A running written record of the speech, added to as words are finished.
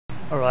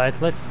Alright,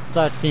 let's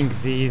start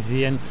things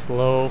easy and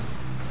slow.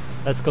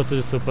 Let's go to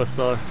the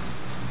superstore.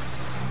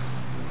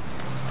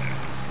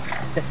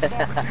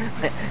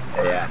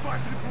 Yeah.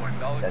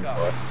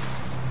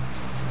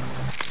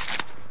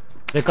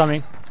 They're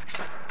coming.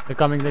 They're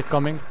coming, they're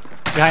coming.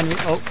 Behind me.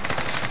 Oh.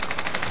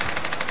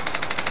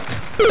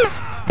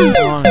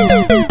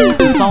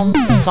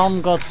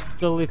 Sound got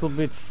a little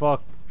bit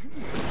fucked.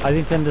 I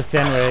didn't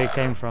understand where it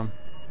came from.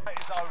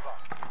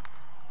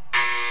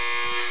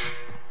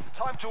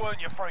 Time to earn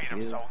your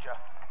freedom, soldier.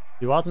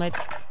 You out, mate?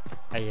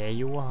 Oh, yeah,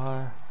 you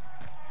are.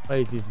 Where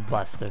is this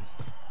bastard?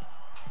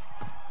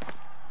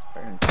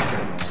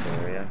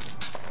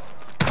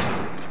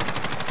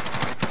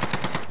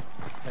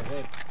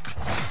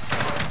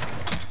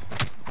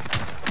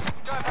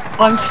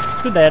 Punch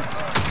to death.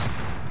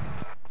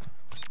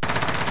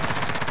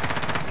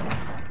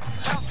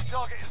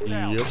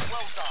 Yep.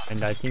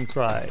 And I think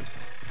right.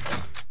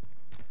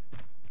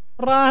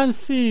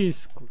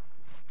 Francisco.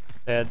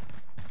 Dead.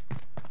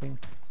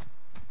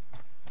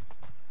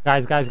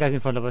 Guys in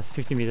front of us,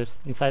 50 meters.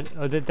 Inside,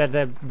 oh,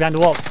 they're behind the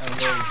wall.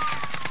 Time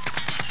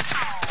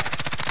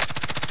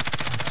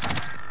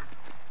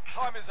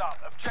is up.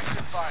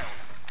 Objective failed.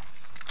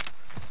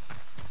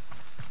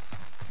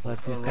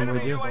 Let me come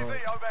with you.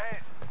 UAV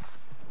overhead.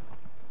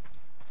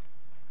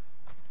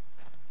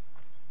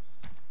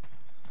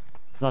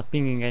 It's not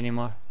pinging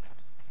anymore.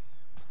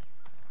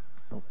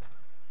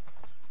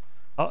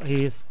 Oh,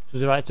 he is to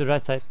the right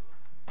side.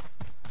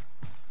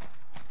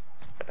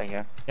 Right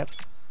here. Yep.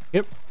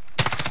 Here.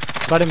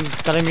 Got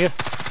him here.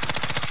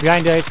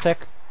 Behind the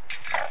haystack.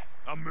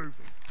 I'm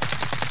moving.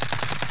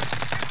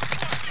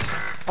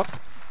 Up.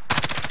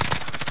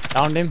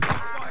 Downed him.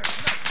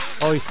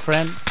 Oh, his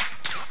friend.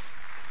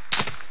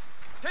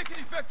 Taking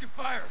effective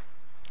fire.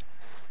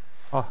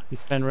 Oh,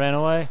 his friend ran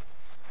away.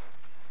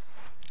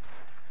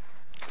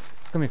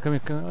 Come here.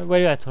 Where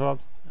are you at, Rob?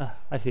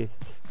 I see it.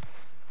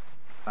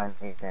 Fine,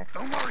 there.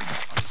 Don't worry.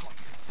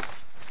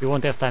 You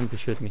won't have time to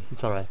shoot me.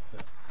 It's alright.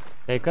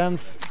 There he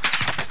comes.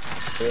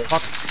 Yeah.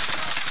 Fuck.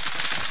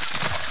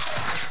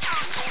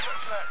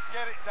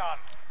 Get it done.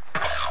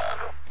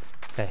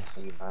 Okay.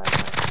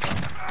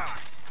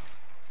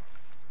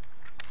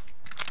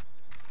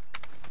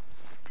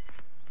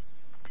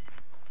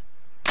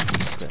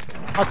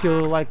 How do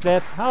you like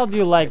that? How do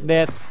you like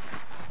that?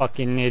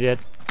 Fucking idiot.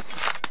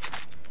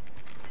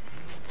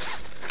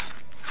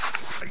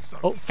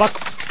 Oh, fuck.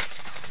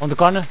 On the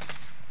corner.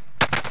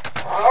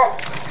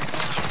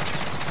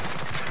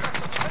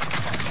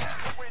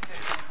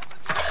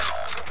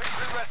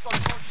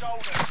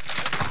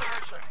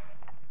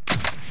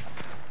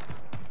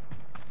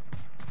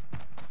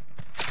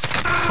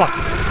 Fuck.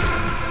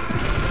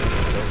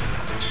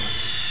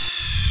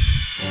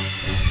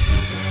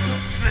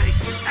 Snake,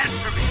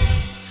 answer me.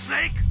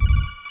 Snake.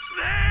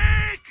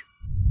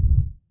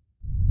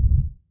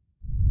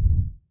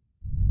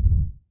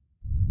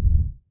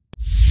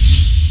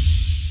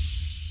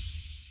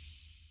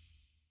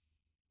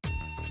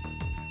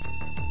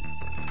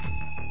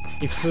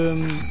 If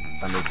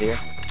Somebody's here.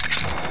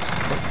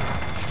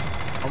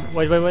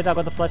 wait, I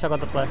got the flash.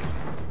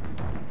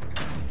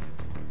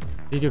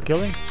 Did you kill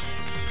him?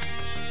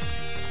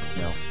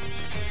 No.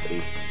 But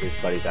his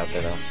buddy's out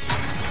there though.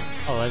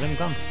 Oh, let him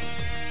come.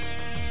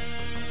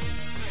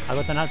 I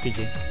got an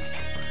RPG.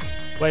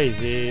 Where is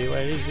he?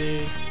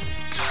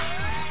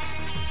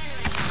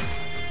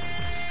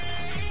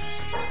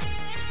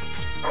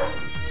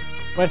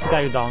 Where's the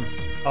guy you down?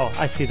 Oh,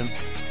 I see them.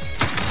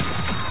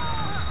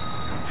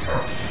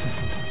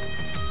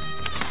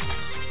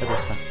 That was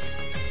fun.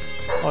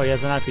 Oh, he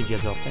has an RPG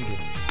as well, thank you.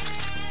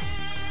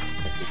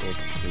 Yes, he did.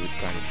 He was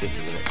trying to shoot me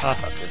with it. Ah,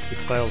 he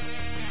failed.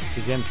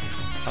 He's empty.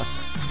 Ah.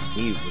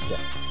 He was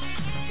dead.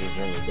 He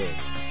really did.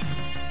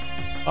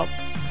 Oh.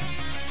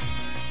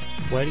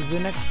 Where is the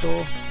next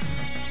door?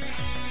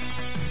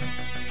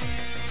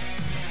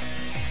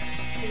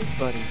 His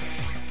buddy.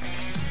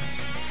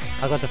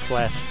 I got a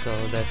flash, so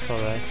that's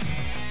alright.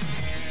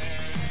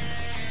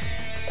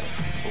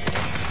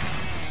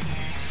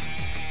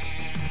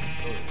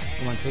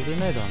 Someone threw a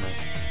grenade on us.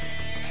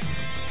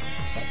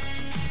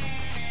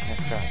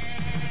 Let's try.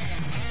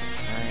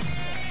 Alright.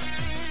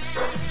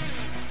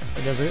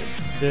 There's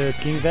the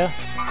king there.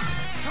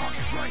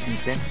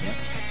 He's in, yeah.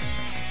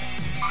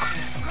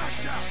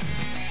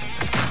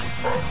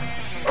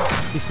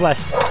 He's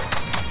flashed.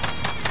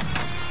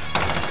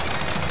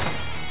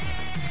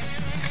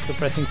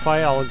 Suppressing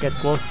fire, I'll get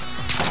close.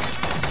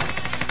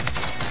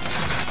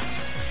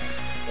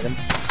 Hit him.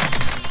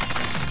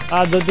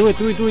 Ah, do it.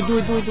 Good. Good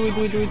job.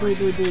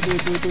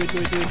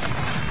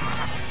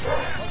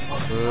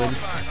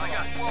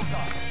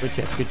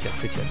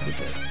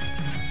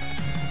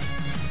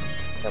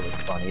 That was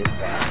funny as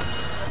bad.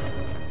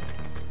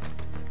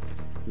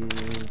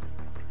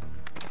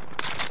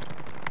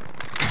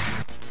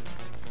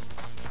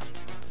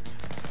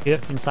 Here,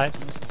 inside.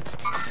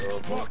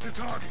 Walk to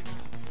target.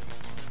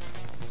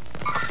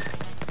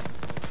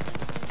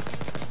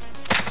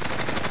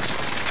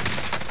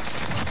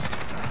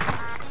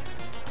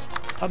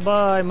 Bye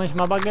bye, mange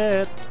uma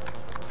baguete.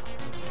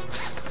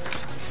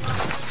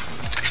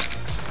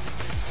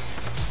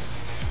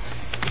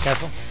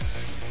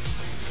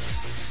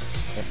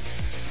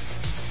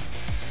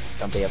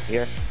 they up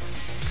here?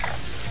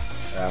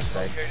 They're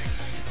outside.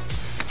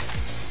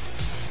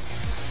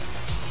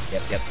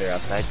 Yep, they're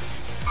outside.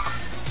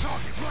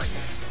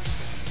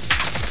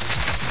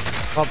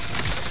 Up.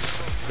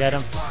 Get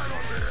him.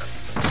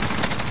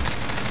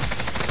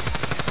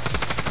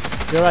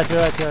 You're right.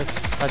 Right.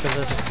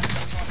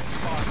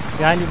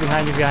 Behind you. Good.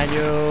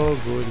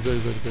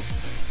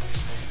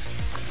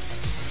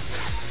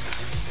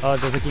 Oh,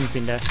 there's a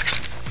kingpin there.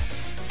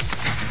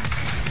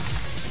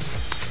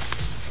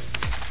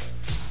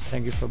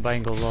 Thank you for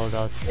buying a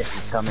loadout. Yes,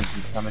 he's coming.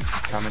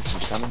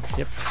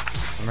 Yep,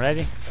 I'm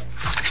ready.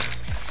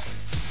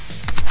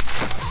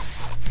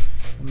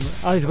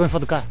 Oh, he's going for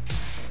the car.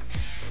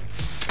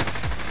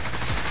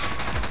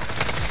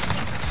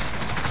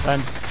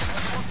 Run.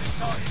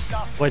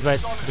 Wait,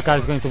 the car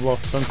is going to blow.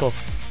 Don't go.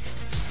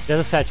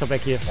 There's a satchel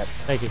back here. Yep.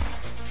 Take it.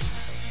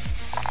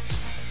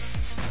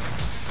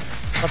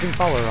 Stopping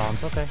power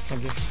rounds. Okay,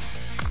 thank you.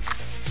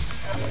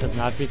 Does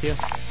not fit you.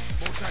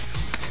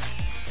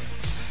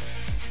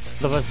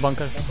 The west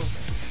bunker.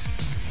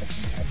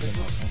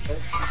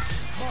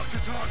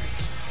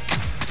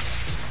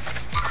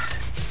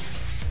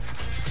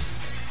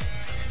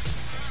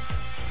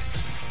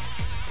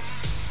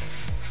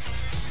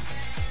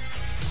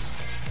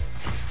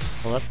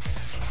 Hold up.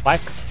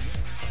 Bike.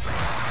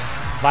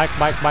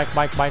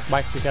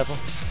 Be careful.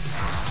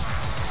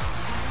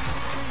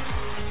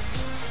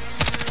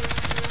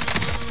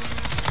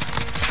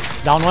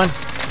 Down one.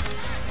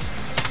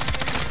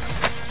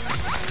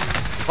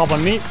 Pop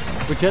on me.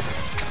 Good shit.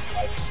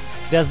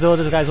 There's the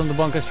other guys on the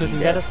bunker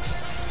shooting at us.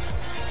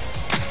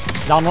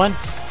 Down one.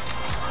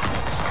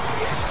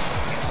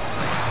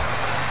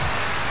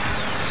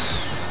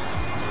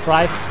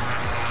 Surprise.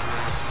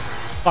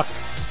 Fuck.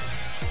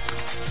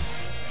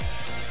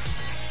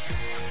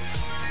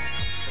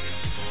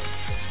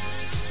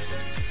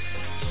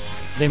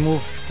 They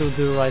move to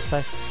the right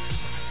side.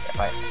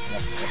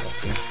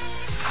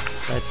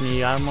 Let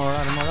me armor.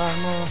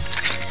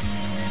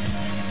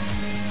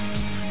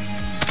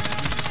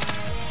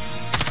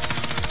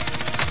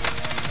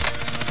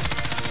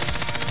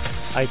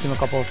 I hit him a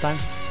couple of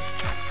times.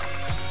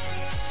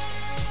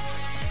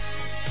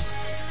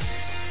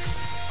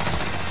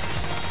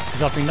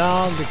 Dropping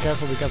down, be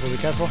careful.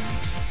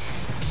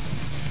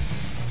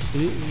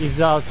 He's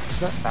out.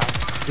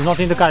 He's not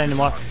in the car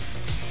anymore.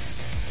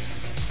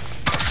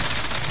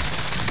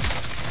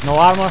 No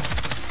armor.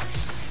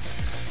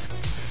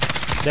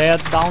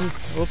 Dead, down.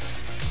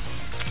 Oops.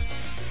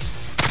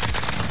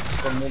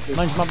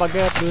 Munch my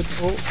baguette, dude.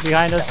 Oh,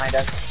 behind us.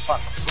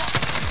 Fuck.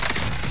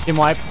 Team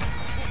wipe.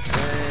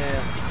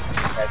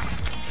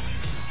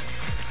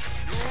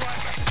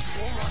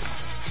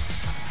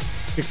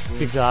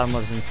 Pick the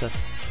armors and stuff.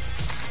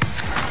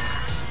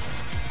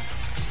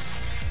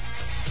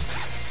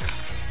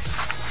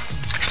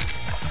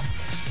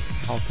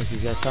 I'll take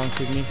these guys sounds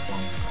with me.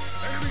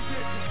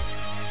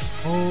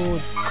 Oh,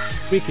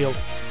 3 kills. Oh,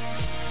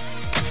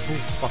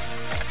 fuck.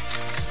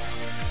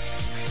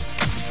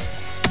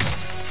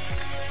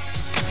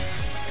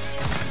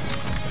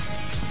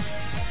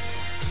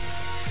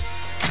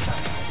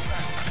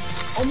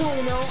 Oh no,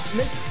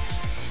 miss.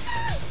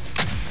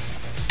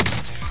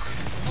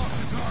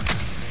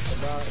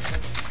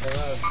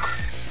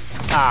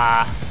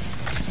 Ah,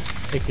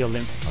 they killed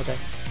him. Okay,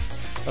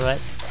 all right.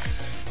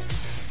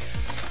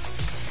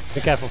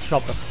 Be careful,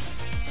 shopper.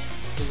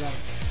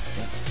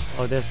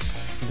 Oh, there's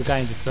the guy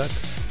in the truck.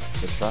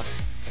 The truck.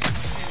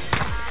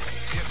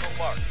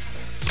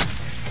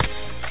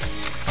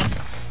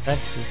 Okay,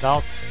 he's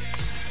out.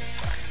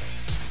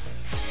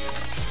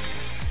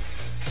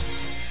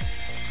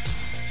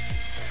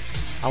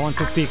 I want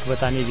to peek,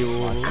 but I need you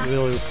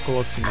really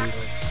close to me.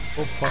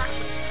 Oh fuck.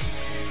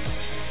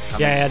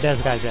 Yeah,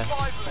 there's guys there.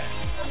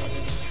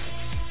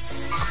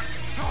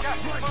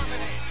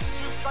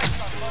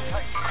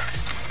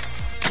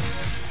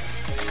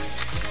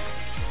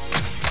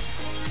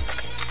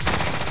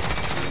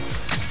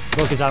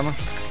 Broke his armor.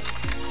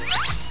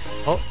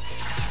 Oh,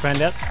 friend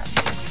dead.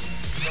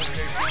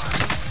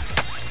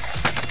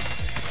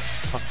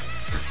 Fuck.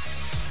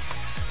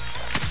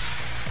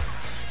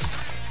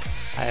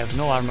 I have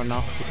no armor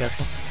now, be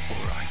careful.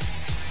 Alright.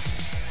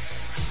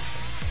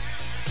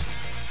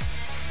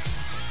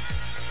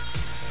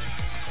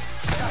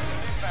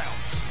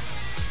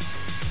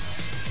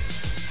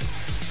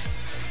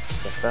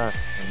 Just us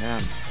and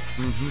them.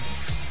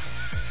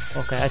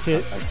 Okay, I see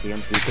it. I see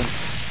him peeking.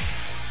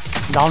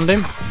 Downed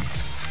him.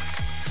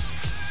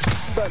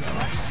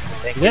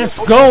 Thank Let's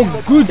you. go!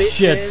 Good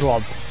shit,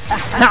 Rob.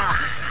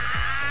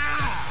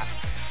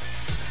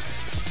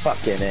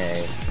 Fucking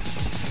A.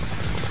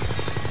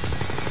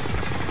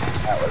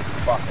 That was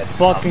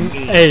Fucking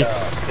amazing,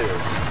 ace. too.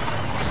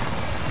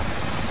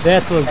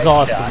 That was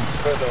awesome.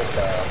 Headshot for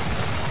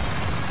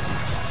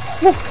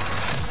the,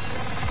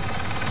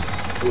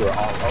 We were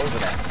all over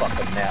that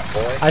fucking map,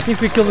 boy. I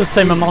think we killed the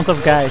same amount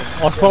of guys.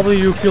 Or probably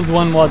you killed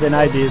one more than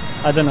I did.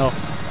 I don't know.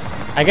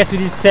 I guess we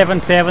did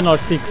 7-7 or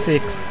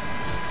 6-6.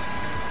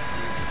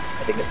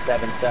 I think it's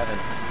 7-7. I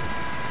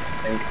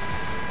think.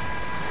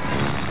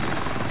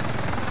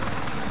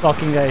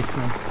 fucking guys,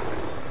 man.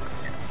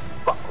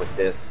 Fuck with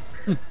this.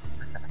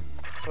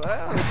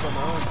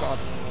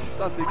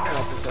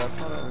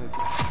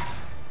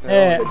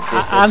 Hey,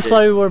 I'm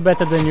sorry we're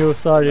better than you,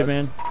 sorry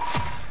man.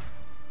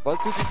 Voilà,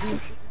 tout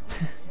ici.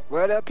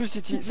 Voilà, plus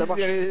ici, ça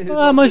marche.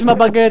 Ah, mange ma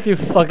baguette, you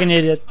fucking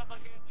idiot.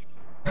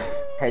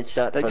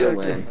 Headshot Ta for the gueule,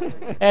 win.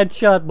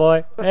 Headshot,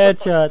 boy.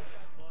 Headshot.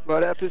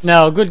 Voilà, plus.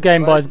 No, good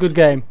game, Ouais. boys. Good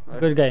game.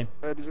 Good game.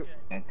 Ouais, bisous.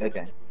 Okay, good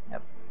game.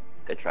 Yep.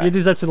 Good try. You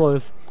deserve to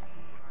lose.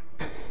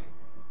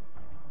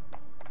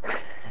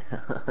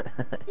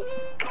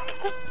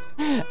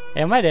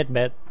 Am I that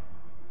bad?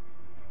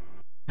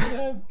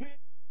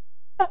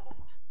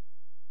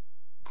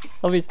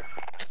 Obvious.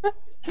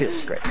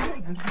 Feels great.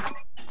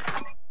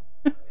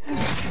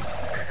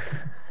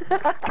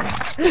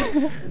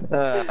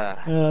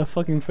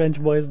 Fucking French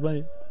boys,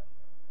 buddy.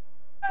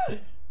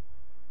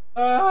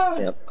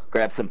 Yep.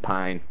 Grab some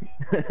pine.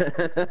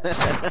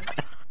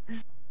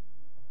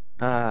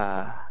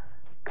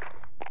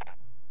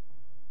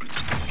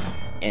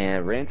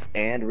 And rinse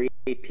and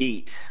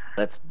repeat.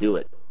 Let's do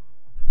it.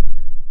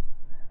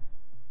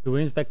 2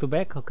 wins back to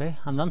back? Okay,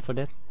 I'm done for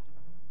that.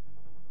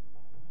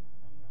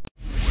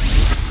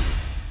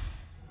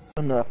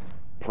 Enough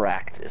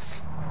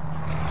practice.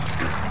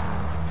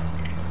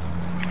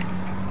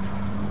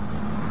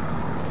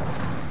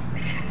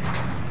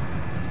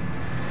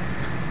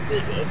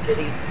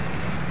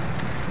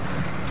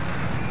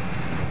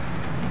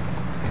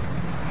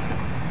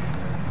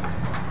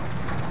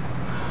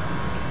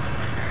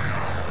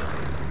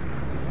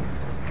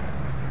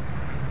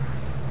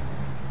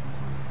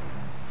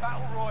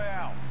 Battle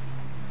Royale.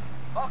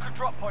 Mark a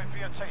drop point for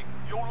your team.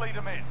 You'll lead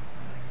them in.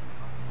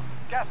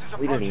 Gas is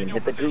We approaching didn't even your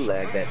hit the position.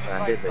 gulag Move that to the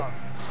time, safe did we?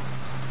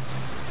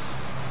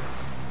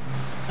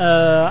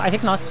 zone. I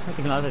think not. I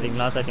think not. I think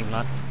not. I think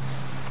not.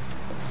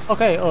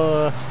 Okay,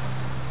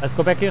 let's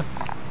go back here.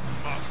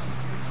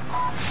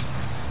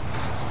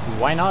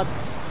 Why not?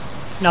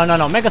 No, no,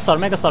 no. Mega sword,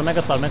 mega sword,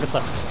 mega sword, mega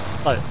sword.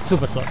 Sorry,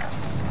 super sword.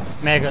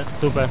 Mega,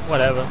 super,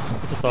 whatever.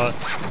 It's a sword.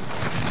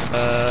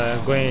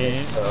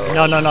 Going.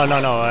 No, no, no,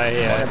 no, no.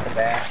 Yeah, At the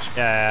back.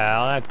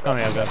 yeah. Come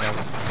here, come here.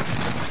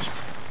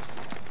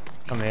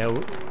 Come here.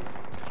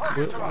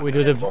 We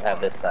do We'll the.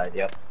 have this side,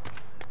 yep.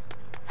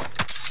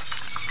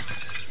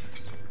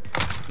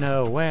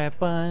 No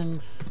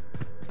weapons.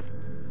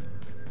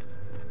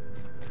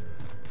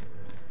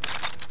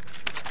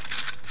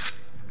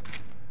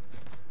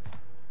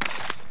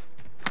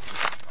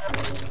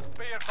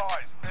 Be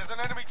advised, there's an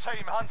enemy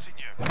team hunting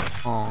you.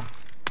 Oh.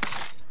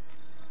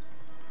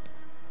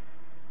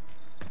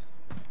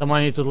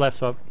 Someone need to the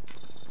left, Rob.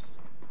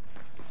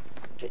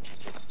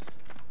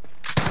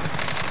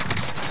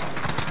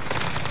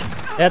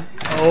 Dead.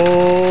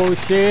 Oh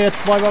shit!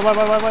 Boy, boy, boy,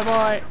 boy, boy, boy,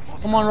 boy!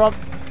 Come on, Rob.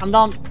 I'm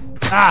down.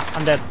 Ah,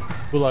 I'm dead.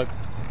 Good luck.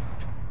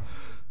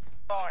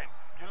 Fine.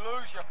 You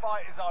lose, your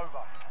fight is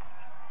over.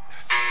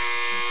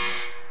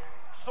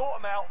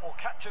 Sort them out or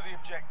capture the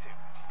objective.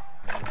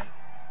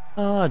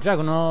 Ah,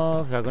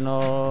 Dragunov,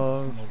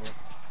 Dragunov.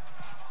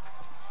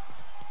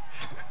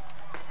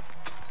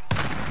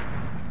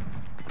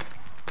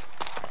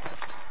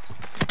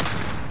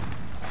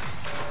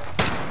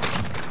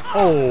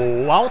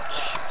 Oh,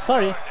 ouch!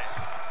 Sorry.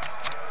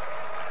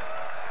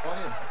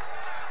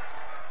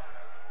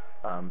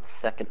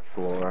 Second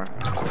floor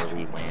where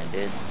we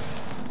landed.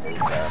 There's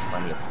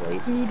plenty of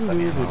plates.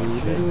 Second floor.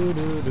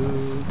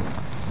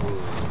 Ooh,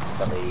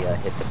 somebody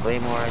hit the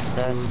claymore, I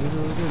said.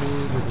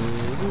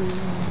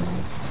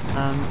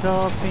 I'm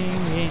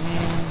dropping in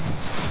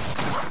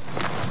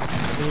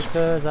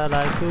because I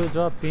like to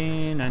drop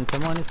in, and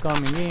someone is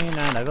coming in,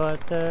 and I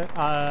got the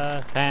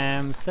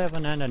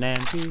M7 and an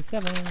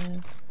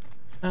MP7,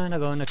 and I'm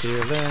gonna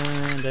kill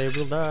them. They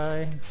will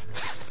die.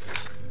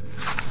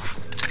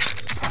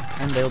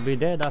 And they'll be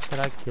dead after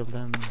I kill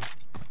them.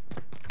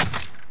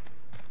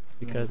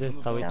 Because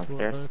that's how it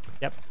Downstairs? works.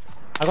 Yep.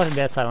 I got a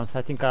dead silence.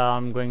 I think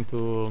I'm going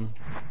to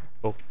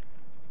go.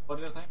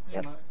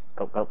 Yep.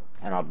 Go, go.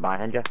 And I'll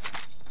behind you.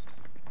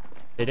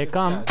 Here they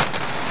come.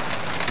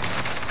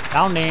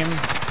 Down him.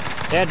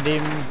 Dead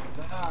him.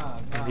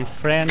 And his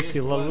friend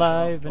still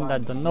alive, and I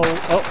don't know.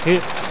 Oh,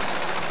 here.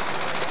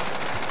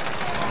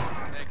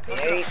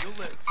 Hey.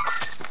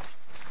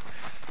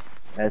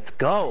 Let's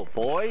go,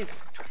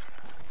 boys.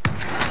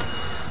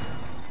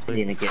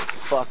 Didn't get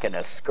fucking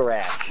a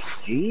scratch.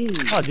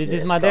 Jeez. Oh, this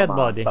is my dead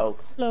body.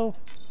 Folks. Hello.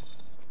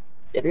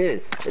 It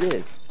is. It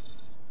is.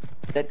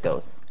 Dead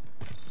ghost.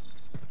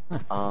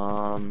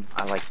 I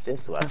like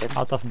this weapon.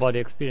 Out of body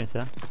experience,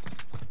 huh?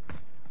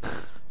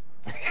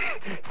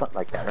 Something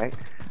like that, right?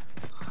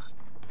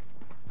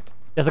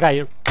 There's a guy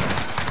here.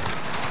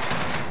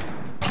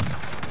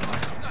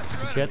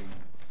 Shit.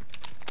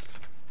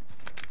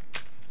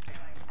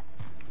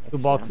 2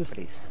 boxes. I'm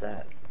pretty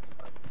set.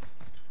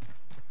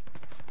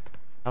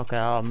 Okay,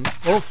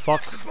 oh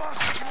fuck.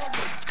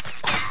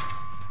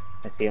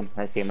 I see him.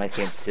 I see him. I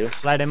see him too.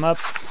 Light him up.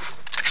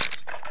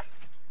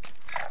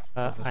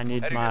 I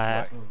need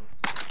my...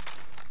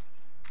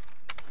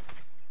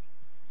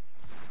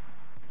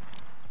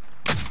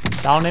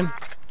 Down him.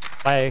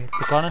 by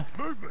the corner.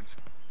 Movement.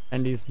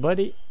 And his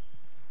buddy.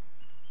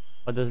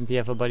 Or doesn't he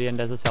have a buddy and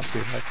there's a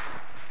self-kill, right?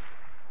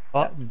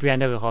 Oh,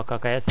 behind the rock,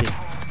 okay, I see.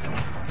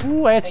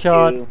 Ooh,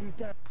 headshot!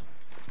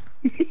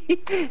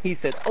 He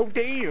said, "Oh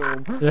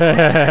damn."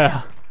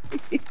 Yeah.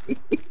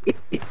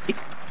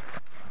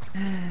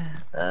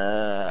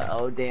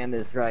 Oh damn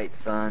is right,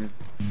 son.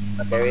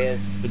 Oh, there he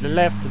is. To the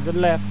left, to the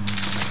left.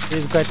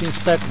 He's getting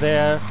stuck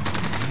there.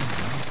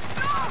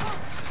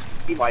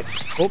 He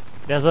wipes. Oh,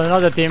 there's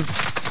another team.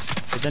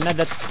 There's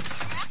another.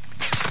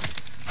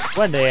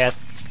 Where they at?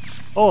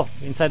 Oh,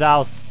 inside the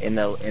house. In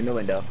the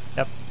window.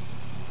 Yep.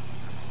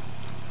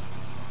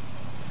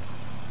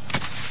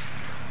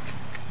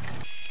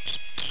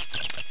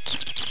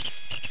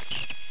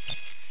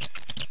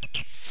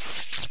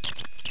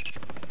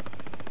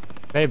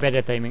 Very bad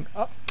at aiming.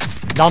 Oh.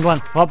 Down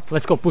one. Rob,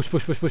 let's go. Push,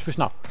 push, push, push, push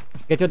now.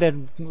 Get your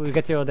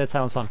dead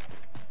silence on.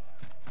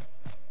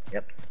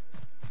 Yep.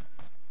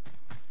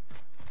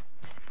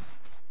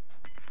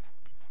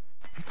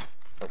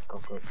 Go, go,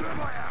 go.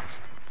 Thermite out.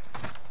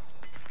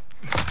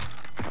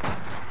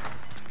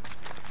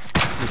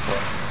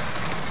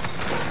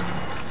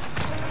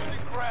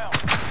 Losing ground.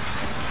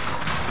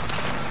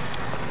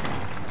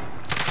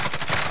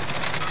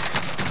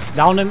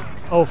 Down him.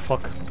 Oh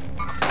fuck.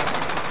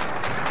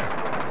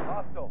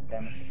 Hostile.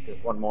 Damn it.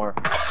 There's one more.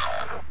 He's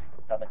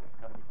coming, he's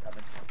coming, he's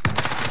coming.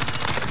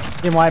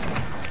 Team wipe.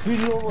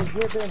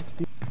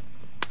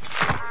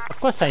 Of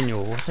course I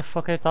knew. What the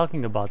fuck are you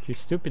talking about? You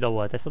stupid or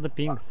what? I saw the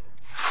pings.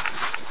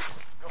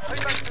 Your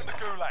teammates in the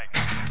gulag. If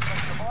they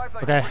survive, they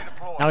Okay, can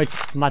redeploy. now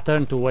it's my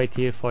turn to wait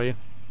here for you.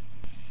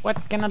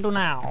 What can I do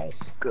now?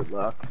 Good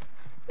luck.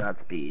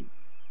 Godspeed.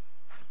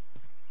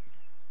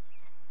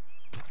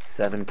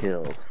 7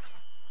 kills.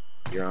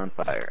 You're on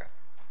fire.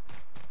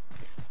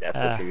 That's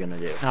what you're gonna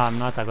do. No, I'm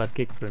not. I got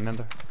kicked,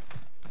 remember?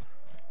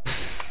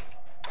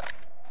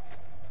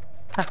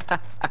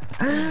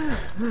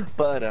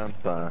 But I'm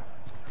fine.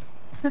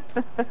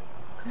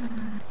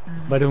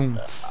 Boom.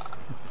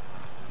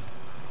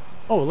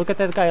 Oh, look at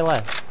that guy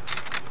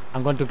left.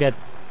 I'm going to get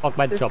fucked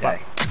by the chopper. guy.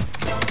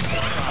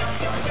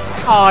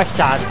 Oh,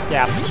 shot.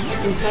 Yeah.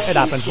 It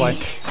happens, boy.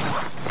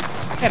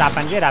 It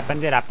happens, it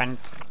happens, it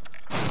happens.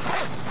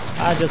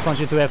 I just want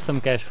you to have some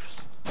cash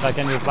so I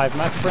can revive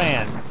my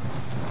friend.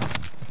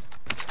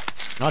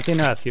 Not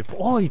enough.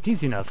 Oh, it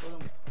is enough.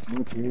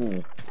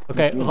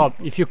 Okay, Rob,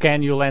 if you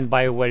can, you land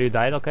by where you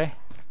died, okay?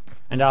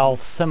 And I'll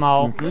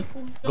somehow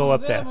go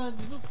up there.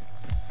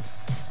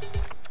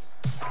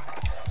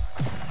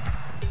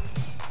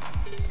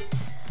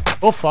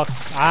 Oh fuck,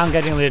 I'm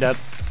getting lit up.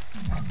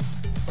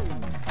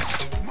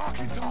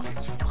 Marking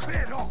targets.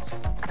 Cleared hot.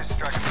 This is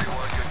Dragon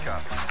 3-1. Good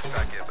copy.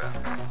 Back here,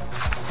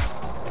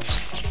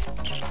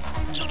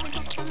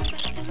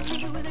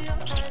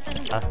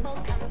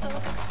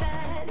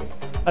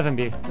 Let him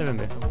be, let him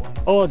be.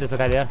 Oh, there's a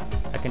guy there.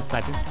 I can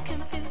snipe him.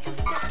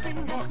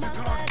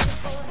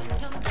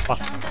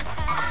 Fuck.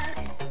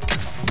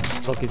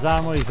 Broke his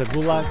armor, he's a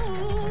gulag.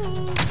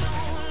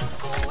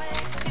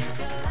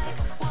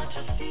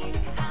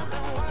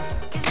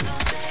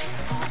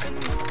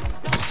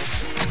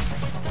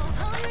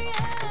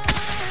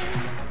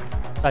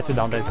 Try to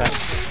down that guy.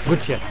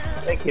 Good shit.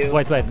 Thank you.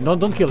 Wait, wait,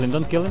 don't kill him,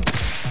 don't kill him.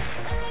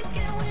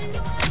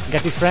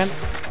 Get his friend.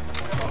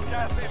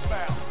 Gas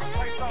inbound.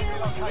 Place don't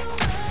relocate.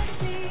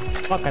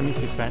 Fuck, I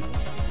missed his friend.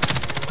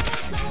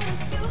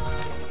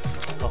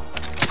 Oh,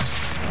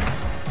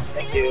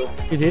 Thank you.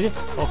 you did it?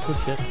 Oh, good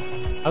shit.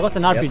 I got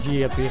an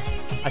RPG up here.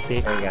 I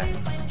see. There we go.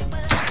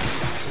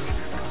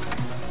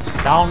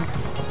 Down.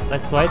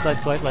 Let's wait,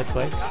 let's wait, let's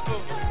wait.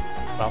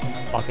 Well,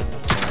 fuck it.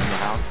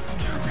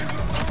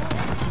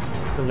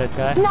 Kill that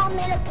guy.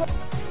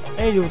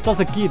 Hey, you was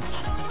a kid.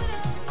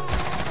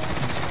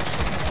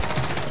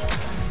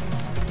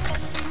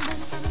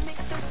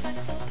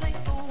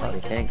 What do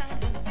you think?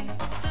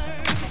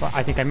 Well,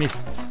 I think I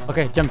missed.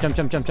 Okay, jump, jump,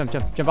 jump, jump, jump,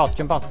 jump, jump out,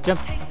 jump out, jump.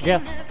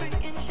 Yes.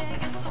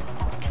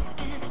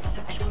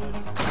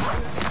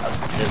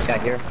 This guy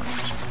here?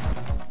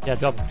 Yeah,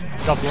 drop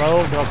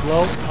low, drop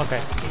low.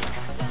 Okay.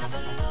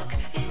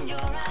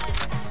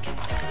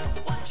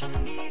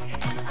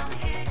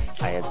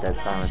 I had dead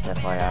silence,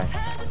 FYI.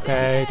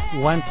 Okay,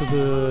 went to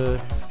the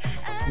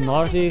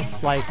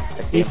northeast, like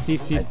see east.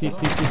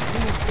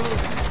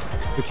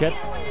 Good shit.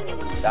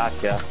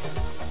 Gotcha.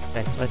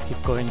 Okay, let's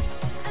keep going.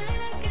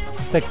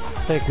 Stay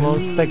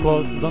close.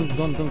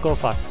 Don't go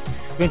far.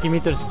 20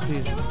 meters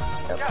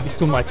is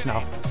too much now.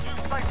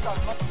 Safe zone.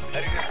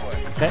 Heading this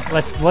way. Okay,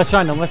 let's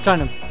join them. Let's join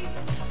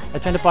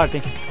the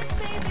party.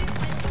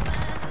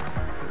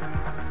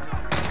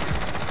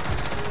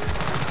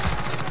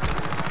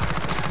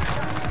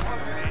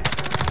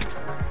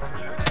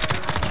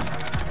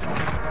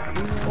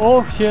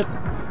 Oh shit!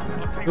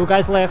 2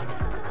 guys left.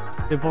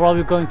 They're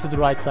probably going to the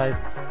right side.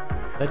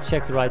 Let's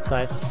check the right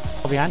side.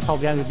 Fall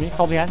behind with me.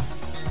 Fall behind.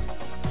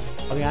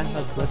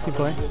 Let's keep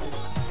going.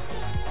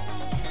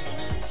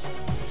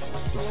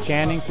 Keep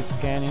scanning.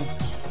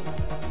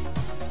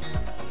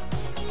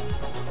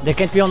 They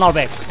can't be on our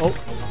back. Oh.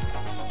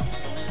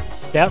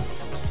 There.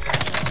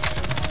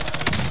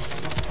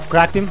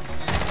 cracked him.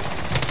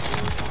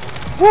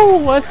 Woo,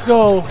 let's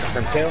go.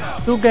 From kill.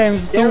 2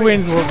 games, 2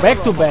 wins, we're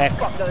back to back.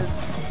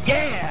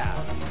 Yeah!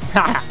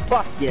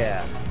 Fuck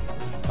yeah!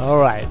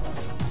 Alright.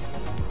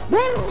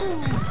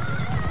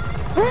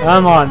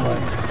 Come on. 3.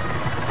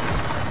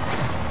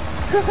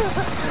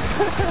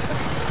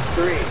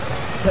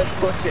 Let's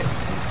push it.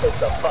 It's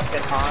the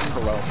fucking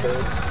envelope,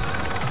 dude.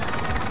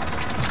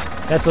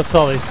 That was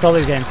solid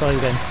game,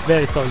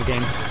 very solid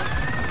game.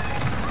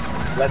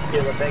 Let's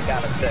hear what they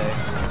gotta say.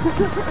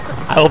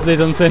 I hope they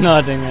don't say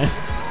nothing, man.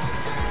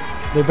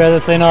 They better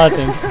say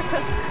nothing.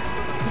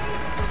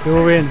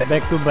 2 wins,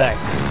 back to back.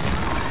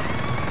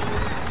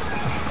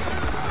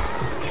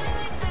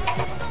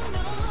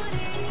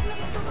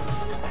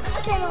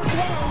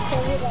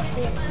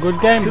 Good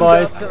game, 2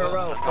 boys. dubs in a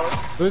row,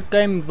 folks. Good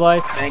game,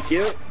 boys. Thank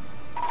you.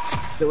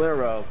 2 in a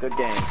row. Good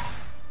game.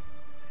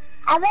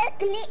 A ver,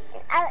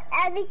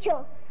 ha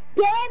dicho,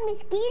 ¿quieren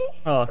mis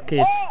kills? Oh,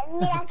 kids.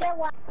 Mira qué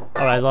guapo.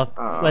 Alright,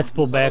 let's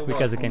pull back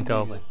because we can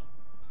cover.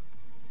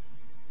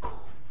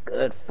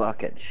 Good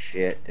fucking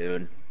shit,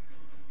 dude.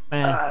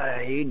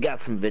 Man, You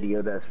got some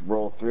video to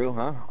roll through,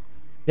 huh?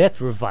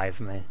 that revive,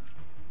 man.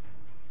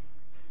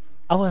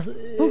 I was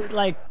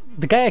like,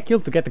 the guy I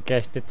killed to get the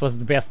cash, that was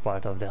the best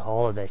part of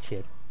all of that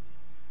shit.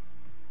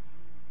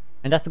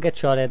 And that's to get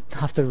shot at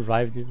after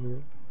revived.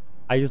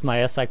 I used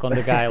my S icon on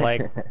the guy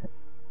like,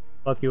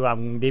 fuck you,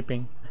 I'm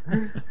dipping.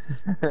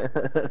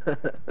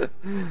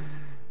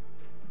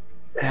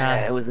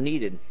 It was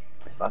needed.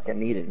 Fucking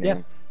needed, man.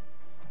 Yeah.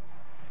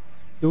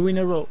 2 in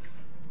a row.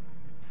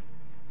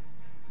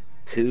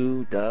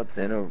 2 dubs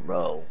in a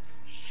row.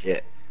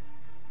 Shit.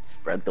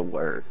 Spread the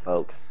word,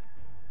 folks.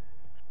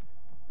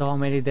 So how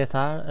many that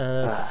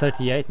are?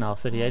 38 now,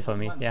 38 for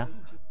me, yeah.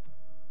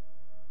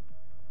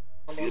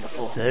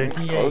 Beautiful.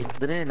 38.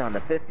 Closed it in on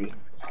the 50.